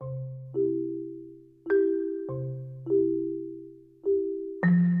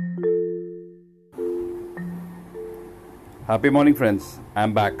Happy morning, friends.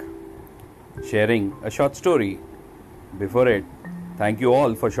 I'm back, sharing a short story. Before it, thank you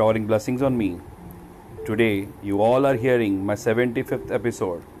all for showering blessings on me. Today, you all are hearing my 75th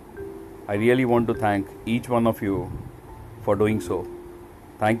episode. I really want to thank each one of you for doing so.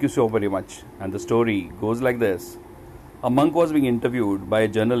 Thank you so very much. And the story goes like this. A monk was being interviewed by a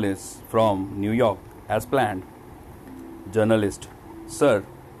journalist from New York as planned. Journalist: Sir,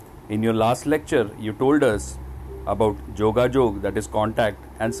 in your last lecture, you told us about Joga Jog, that is contact,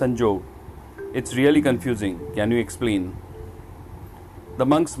 and Sanjog. It's really confusing. Can you explain? The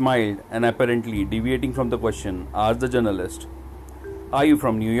monk smiled and, apparently deviating from the question, asked the journalist, Are you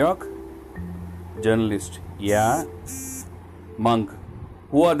from New York? Journalist: Yeah. Monk: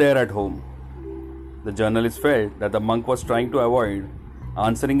 Who are there at home? The journalist felt that the monk was trying to avoid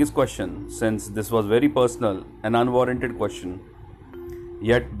answering his question since this was very personal and unwarranted question.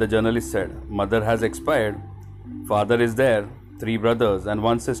 Yet the journalist said, Mother has expired, father is there, 3 brothers and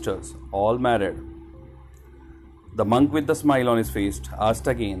 1 sister, all married. The monk with the smile on his face asked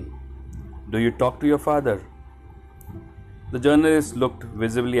again, Do you talk to your father? The journalist looked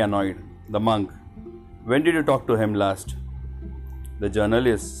visibly annoyed. The monk: When did you talk to him last? The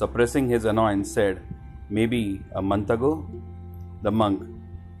journalist, suppressing his annoyance, said, Maybe a month ago. The monk: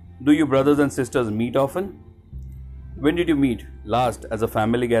 Do you brothers and sisters meet often? When did you meet last as a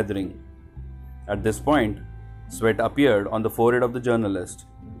family gathering? At this point, sweat appeared on the forehead of the journalist.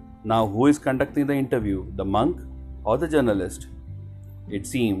 Now, who is conducting the interview, the monk or the journalist? It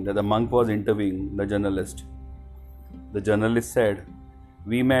seemed that the monk was interviewing the journalist. The journalist said,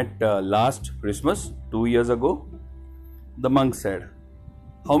 We met last Christmas, 2 years ago. The monk said,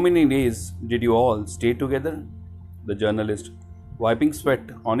 How many days did you all stay together? The journalist, wiping sweat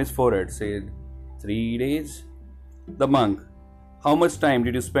on his forehead, said, 3 days. The monk: How much time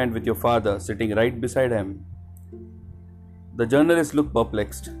did you spend with your father sitting right beside him? The journalist looked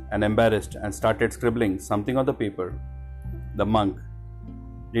perplexed and embarrassed and started scribbling something on the paper. The monk: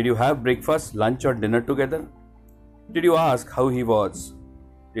 Did you have breakfast, lunch, or dinner together? Did you ask how he was?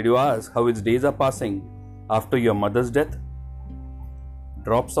 Did you ask how his days are passing after your mother's death?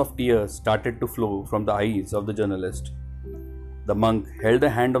 Drops of tears started to flow from the eyes of the journalist. The monk held the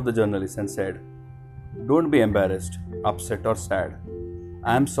hand of the journalist and said, Don't be embarrassed, upset, or sad.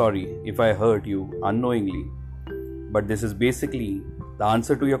 I am sorry if I hurt you unknowingly. But this is basically the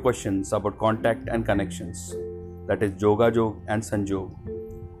answer to your questions about contact and connections. That is Joga Jog and Sanjog.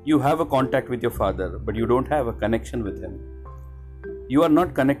 You have a contact with your father, but you don't have a connection with him. You are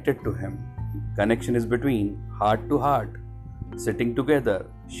not connected to him. Connection is between heart to heart, sitting together,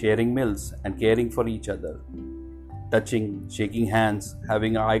 sharing meals, and caring for each other. Touching, shaking hands,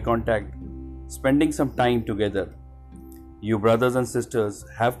 having eye contact, spending some time together. You brothers and sisters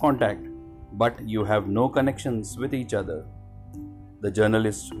have contact, but you have no connections with each other. The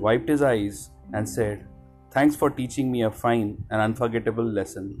journalist wiped his eyes and said, Thanks for teaching me a fine and unforgettable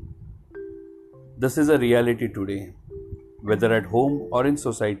lesson. This is a reality today. Whether at home or in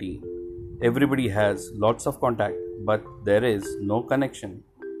society, everybody has lots of contact, but there is no connection,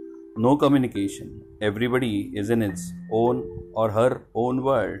 no communication. Everybody is in its own or her own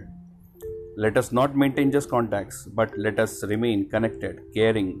world. Let us not maintain just contacts, but let us remain connected,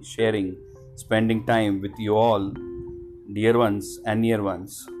 caring, sharing, spending time with you all, dear ones and near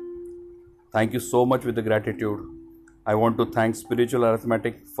ones. Thank you so much with the gratitude. I want to thank Spiritual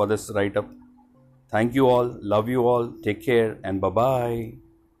Arithmetic for this write-up. Thank you all, love you all, take care, and bye-bye.